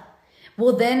 scrub. Yeah.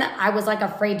 Well, then I was like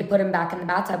afraid to put him back in the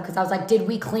bathtub because I was like, did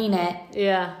we clean it?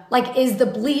 Yeah. Like, is the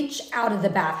bleach out of the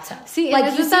bathtub? See,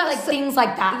 like you see like things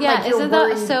like that. Yeah, like, isn't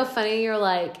that so funny? You're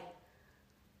like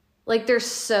there's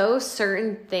so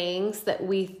certain things that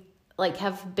we like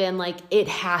have been like, it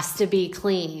has to be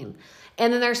clean.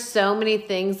 And then there's so many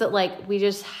things that like we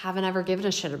just haven't ever given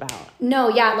a shit about. No,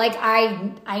 yeah, like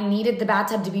I needed the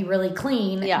bathtub to be really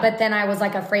clean, but then I was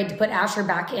like afraid to put Asher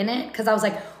back in it because I was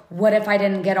like, what if I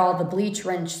didn't get all the bleach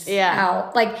rinsed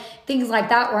out? Like things like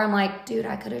that where I'm like, dude,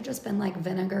 I could have just been like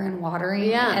vinegar and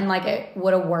watering and like it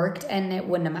would have worked and it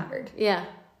wouldn't have mattered. Yeah.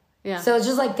 Yeah. So it's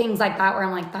just like things like that where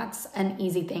I'm like, that's an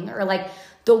easy thing. Or like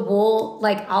the wool,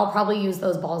 like I'll probably use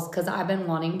those balls because I've been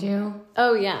wanting to.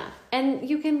 Oh, yeah. And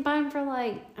you can buy them for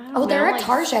like, I don't know. Oh, they're at like,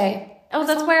 Target. Oh,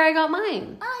 that's where I got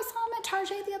mine. I saw them at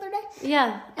Target the other day.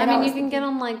 Yeah. And I mean, you can get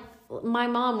them like my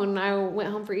mom when I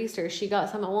went home for Easter, she got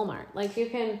some at Walmart. Like you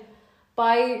can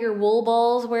buy your wool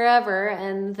balls wherever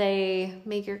and they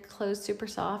make your clothes super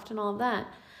soft and all of that.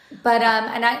 But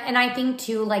and I think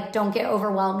too, like, don't get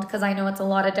overwhelmed because I know it's a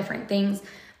lot of different things.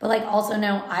 But like also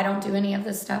know I don't do any of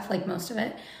this stuff, like most of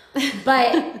it.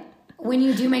 But when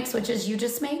you do make switches, you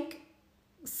just make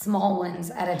small ones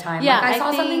at a time. Yeah, like I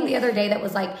saw something the other day that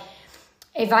was like,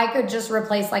 if I could just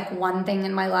replace like one thing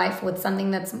in my life with something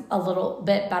that's a little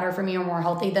bit better for me or more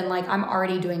healthy, then like I'm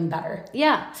already doing better.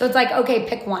 Yeah. So it's like, okay,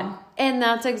 pick one. And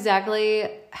that's exactly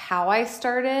how I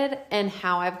started and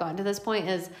how I've gotten to this point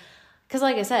is because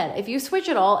like I said, if you switch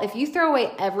it all, if you throw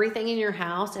away everything in your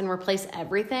house and replace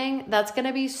everything, that's going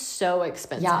to be so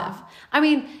expensive. Yeah. I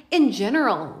mean, in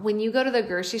general, when you go to the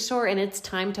grocery store and it's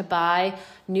time to buy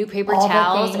new paper All the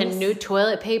towels things. and new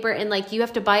toilet paper and like you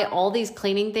have to buy all these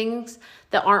cleaning things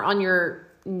that aren't on your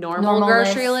normal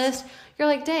grocery list, you're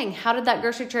like, dang, how did that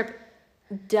grocery trip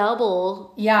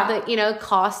double the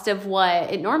cost of what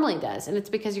it normally does? And it's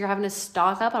because you're having to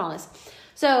stock up on all this.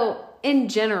 So in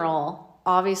general,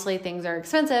 obviously things are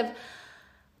expensive,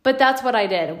 but that's what I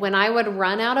did. When I would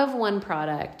run out of one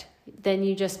product, then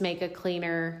you just make a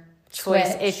cleaner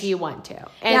choice if you want to.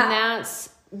 And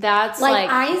that's like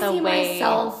I the see way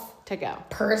myself to go.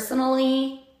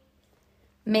 Personally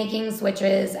making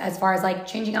switches as far as like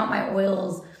changing out my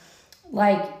oils,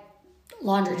 like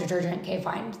laundry detergent, okay,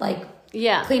 fine. Like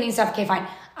cleaning stuff, okay, fine.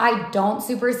 I don't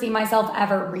super see myself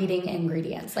ever reading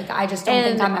ingredients. Like I just don't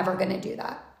think I'm ever going to do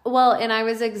that. Well, and I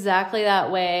was exactly that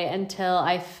way until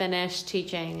I finished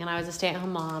teaching and I was a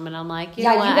stay-at-home mom and I'm like, you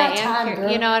know what, you got time,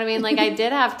 girl. You know what I mean? Like I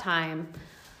did have time.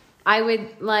 I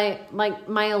would like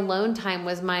my alone time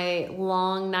was my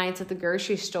long nights at the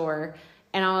grocery store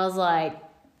and I was like,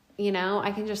 you know,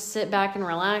 I can just sit back and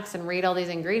relax and read all these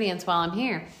ingredients while I'm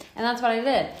here. And that's what I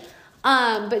did.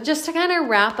 But just to kind of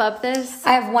wrap up this.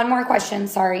 I have one more question.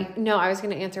 Sorry. No, I was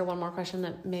going to answer one more question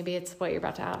that maybe it's what you're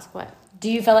about to ask. What? Do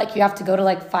you feel like you have to go to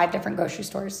like 5 different grocery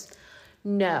stores?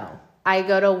 No. I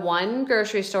go to one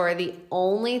grocery store. The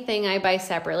only thing I buy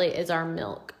separately is our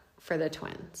milk for the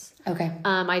twins. Okay.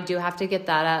 I do have to get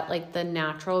that at like the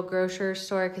natural grocery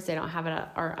store because they don't have it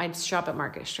at I shop at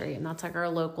Market Street and that's like our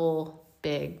local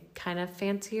big kind of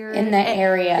fancier in the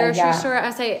area grocery store.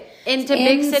 I say into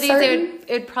big cities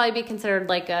it would probably be considered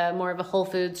like a more of a Whole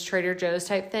Foods, Trader Joe's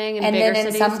type thing. And then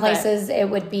in some places it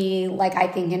would be like, I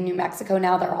think in New Mexico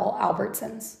now they're all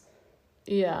Albertsons.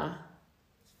 Yeah.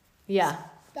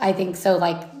 I think so,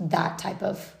 like that type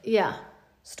of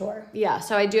store. Yeah.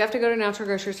 So I do have to go to natural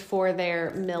grocers for their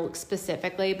milk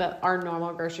specifically, but our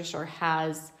normal grocery store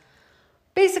has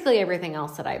basically everything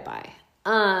else that I buy.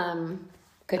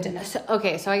 Good to know. So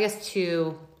I guess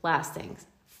 2 last things.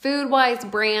 Food-wise,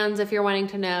 brands, if you're wanting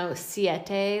to know,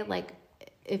 Siete, like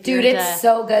if dude, it's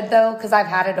so good though, because I've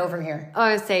had it over here.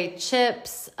 I would say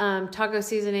chips, taco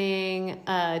seasoning,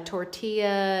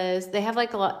 tortillas. They have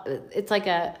like a lot. It's like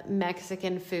a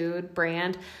Mexican food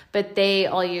brand, but they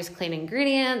all use clean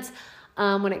ingredients.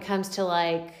 When it comes to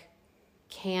like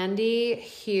candy,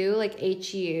 Hu, like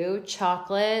HU,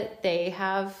 chocolate, they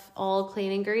have all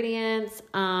clean ingredients.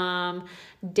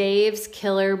 Dave's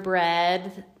Killer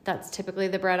Bread, that's typically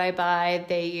the bread I buy.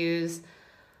 They use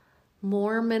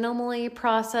more minimally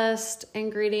processed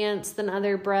ingredients than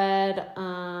other bread.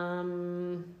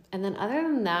 And then other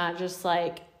than that, just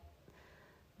like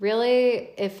really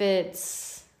if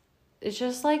it's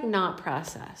just like not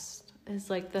processed is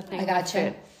like the thing. I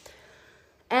gotcha.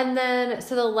 And then,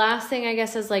 so the last thing I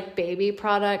guess is like baby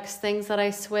products, things that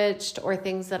I switched or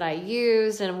things that I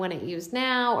used and wouldn't use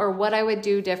now or what I would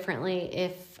do differently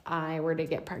if I were to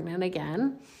get pregnant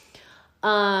again.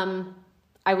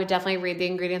 I would definitely read the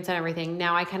ingredients and everything.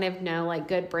 Now I kind of know like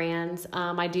good brands.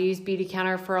 I do use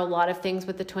Beautycounter for a lot of things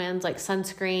with the twins, like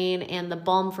sunscreen and the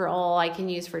Balm for All I can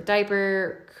use for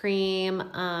diaper cream.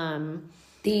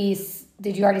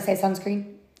 Did you already say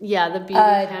sunscreen? Yeah, the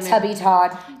Beautycounter. Tubby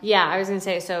Todd. Yeah, I was going to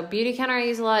say, so Beautycounter I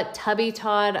use a lot. Tubby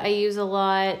Todd I use a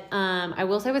lot. I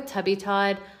will say with Tubby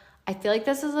Todd, I feel like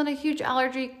this isn't a huge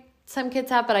allergy some kids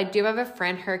have, but I do have a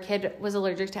friend, her kid was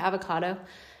allergic to avocado.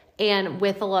 And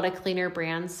with a lot of cleaner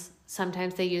brands,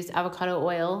 sometimes they use avocado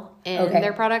oil in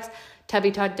their products.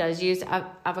 Tubby Todd does use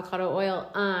avocado oil.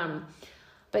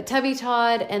 But Tubby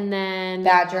Todd and then...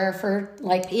 Badger for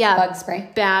bug spray.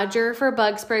 Badger for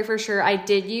bug spray for sure. I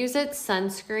did use it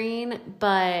sunscreen,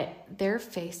 but their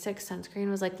Face Stick sunscreen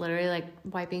was like literally like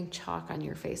wiping chalk on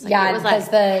your face. Like, yeah, it was because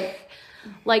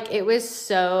like it was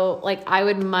so... Like I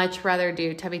would much rather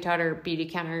do Tubby Todd or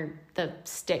Beautycounter, the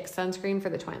stick sunscreen for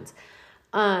the twins.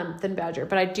 Than Badger,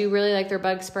 but I do really like their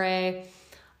bug spray.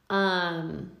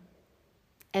 And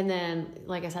then,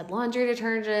 like I said, laundry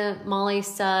detergent, Molly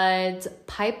Suds.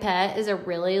 Pipette is a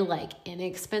really like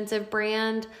inexpensive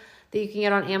brand that you can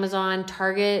get on Amazon.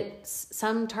 Target,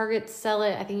 some Targets sell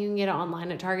it. I think you can get it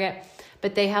online at Target,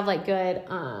 but they have like good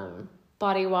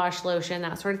body wash, lotion,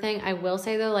 that sort of thing. I will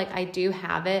say though, like I do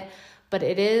have it, but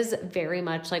it is very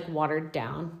much like watered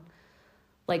down.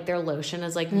 Like their lotion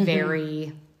is like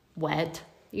very wet,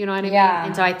 you know what I mean?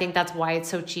 And so I think that's why it's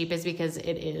so cheap, is because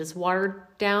it is watered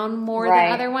down more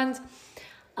than other ones.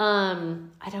 I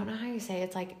don't know how you say it.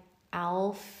 It's like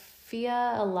Alafia,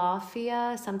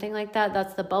 something like that.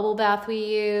 That's the bubble bath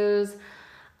we use.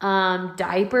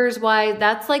 Diapers wise,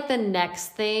 that's like the next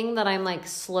thing that I'm like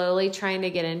slowly trying to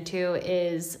get into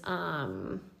is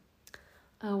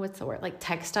what's the word? Like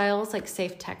textiles, like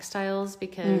safe textiles,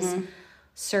 because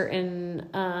certain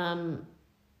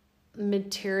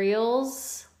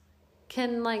materials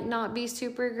can like not be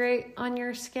super great on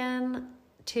your skin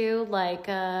too, like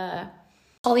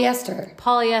polyester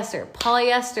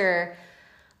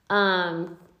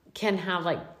can have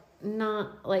like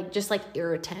not like just like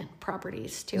irritant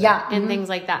properties to it and things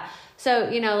like that. So,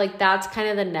 you know, like that's kind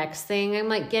of the next thing I'm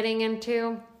like getting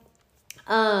into.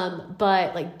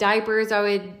 But like diapers,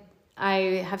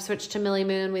 I have switched to Millie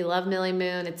Moon. We love Millie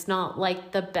Moon. It's not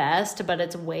like the best, but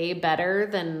it's way better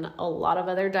than a lot of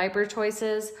other diaper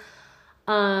choices.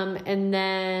 And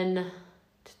then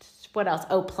what else?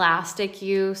 Oh, plastic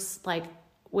use. Like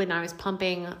when I was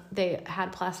pumping, they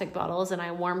had plastic bottles and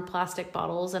I warmed plastic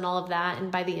bottles and all of that.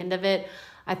 And by the end of it,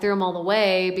 I threw them all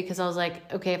away because I was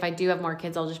like, okay, if I do have more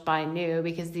kids, I'll just buy new,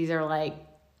 because these are like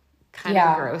kind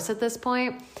of gross at this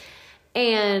point.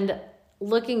 And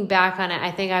looking back on it,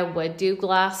 I think I would do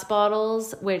glass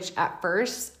bottles, which at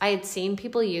first I had seen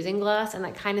people using glass and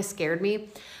that kind of scared me.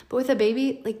 But with a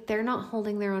baby, like they're not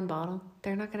holding their own bottle.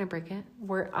 They're not going to break it.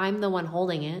 I'm the one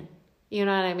holding it. You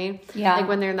know what I mean? Yeah. Like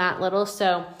when they're that little.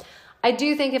 So I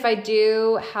do think if I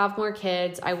do have more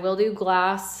kids, I will do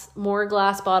more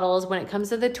glass bottles. When it comes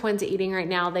to the twins eating right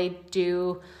now, we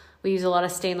use a lot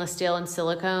of stainless steel and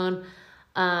silicone.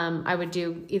 I would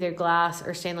do either glass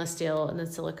or stainless steel and then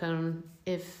silicone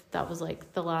if that was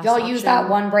like the last option. Use that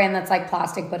one brand that's like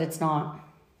plastic, but it's not.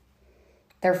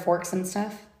 They're forks and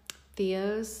stuff.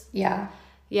 Theo's? Yeah.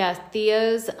 Yeah,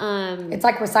 Theo's. It's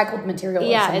like recycled material.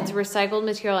 Yeah, it's recycled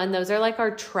material. And those are like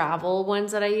our travel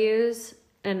ones that I use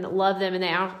and love them. And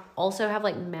they also have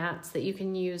like mats that you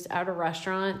can use at a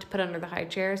restaurant to put under the high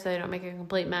chair so they don't make a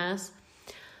complete mess,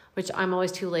 which I'm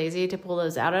always too lazy to pull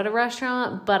those out at a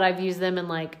restaurant. But I've used them in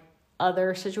like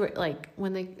other situations, like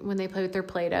when they play with their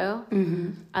Play-Doh.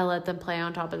 I let them play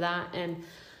on top of that and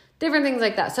different things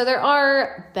like that. So there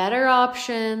are better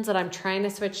options that I'm trying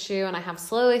to switch to, and I have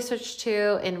slowly switched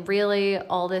to. And really,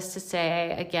 all this to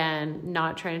say, again,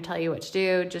 not trying to tell you what to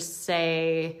do, just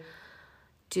say,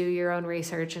 do your own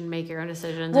research and make your own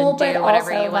decisions and do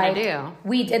whatever you want to do.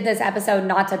 We did this episode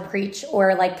not to preach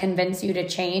or like convince you to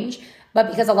change,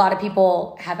 but because a lot of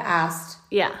people have asked.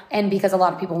 Yeah. And because a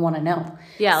lot of people want to know.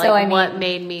 Yeah. So, like what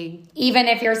made me. Even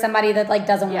if you're somebody that like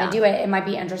doesn't want to do it, it might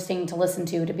be interesting to listen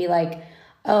to be like,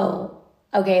 oh,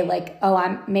 okay, like,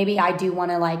 maybe I do want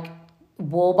to like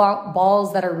wool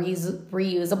balls that are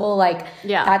reusable. Like,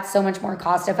 that's so much more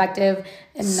cost effective.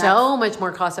 And so much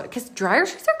more cost effective because dryer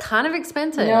sheets are kind of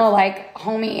expensive. No, like,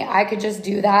 homie, I could just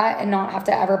do that and not have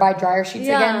to ever buy dryer sheets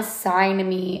again. Sign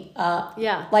me up.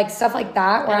 Yeah. Like stuff like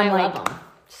that where I'm like,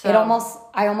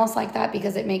 I almost like that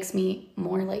because it makes me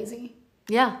more lazy.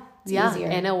 Yeah. It's easier.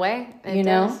 In a way. It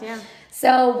does. Yeah.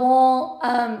 So, well,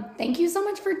 thank you so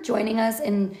much for joining us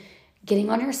and getting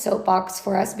on your soapbox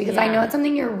for us, because I know it's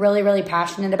something you're really, really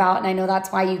passionate about. And I know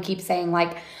that's why you keep saying,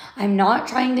 like, I'm not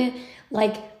trying to,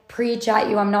 like, preach at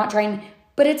you. I'm not trying,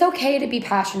 but it's okay to be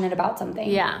passionate about something.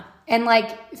 Yeah. And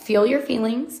like, feel your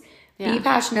feelings, be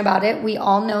passionate about it. We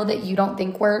all know that you don't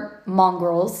think we're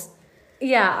mongrels.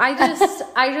 Yeah.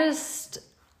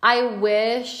 I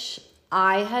wish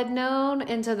I had known.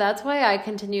 And so that's why I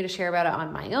continue to share about it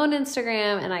on my own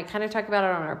Instagram. And I kind of talk about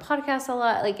it on our podcast a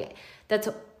lot. Like that's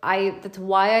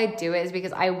why I do it, is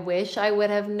because I wish I would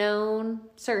have known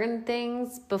certain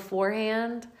things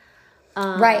beforehand.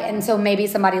 Right. And so maybe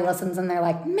somebody listens and they're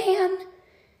like, man,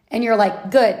 and you're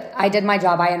like, good, I did my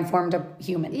job. I informed a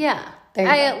human. Yeah.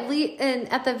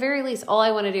 At the very least, all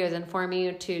I want to do is inform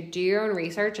you to do your own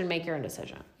research and make your own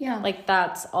decision. Yeah. Like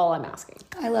that's all I'm asking.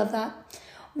 I love that.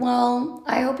 Well,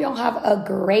 I hope y'all have a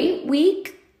great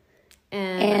week.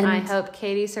 And I hope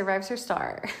Katie survives her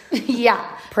star.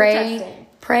 Yeah.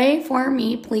 Pray for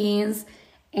me, please.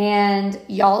 And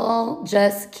y'all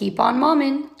just keep on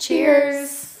momming.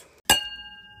 Cheers.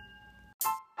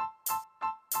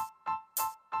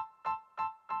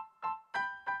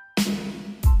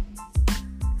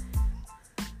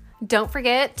 Don't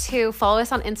forget to follow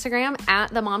us on Instagram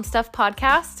at the Mom Stuff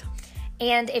Podcast.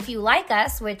 And if you like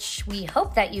us, which we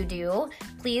hope that you do,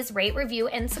 please rate, review,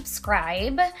 and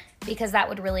subscribe, because that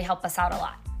would really help us out a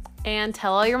lot. And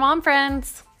tell all your mom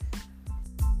friends.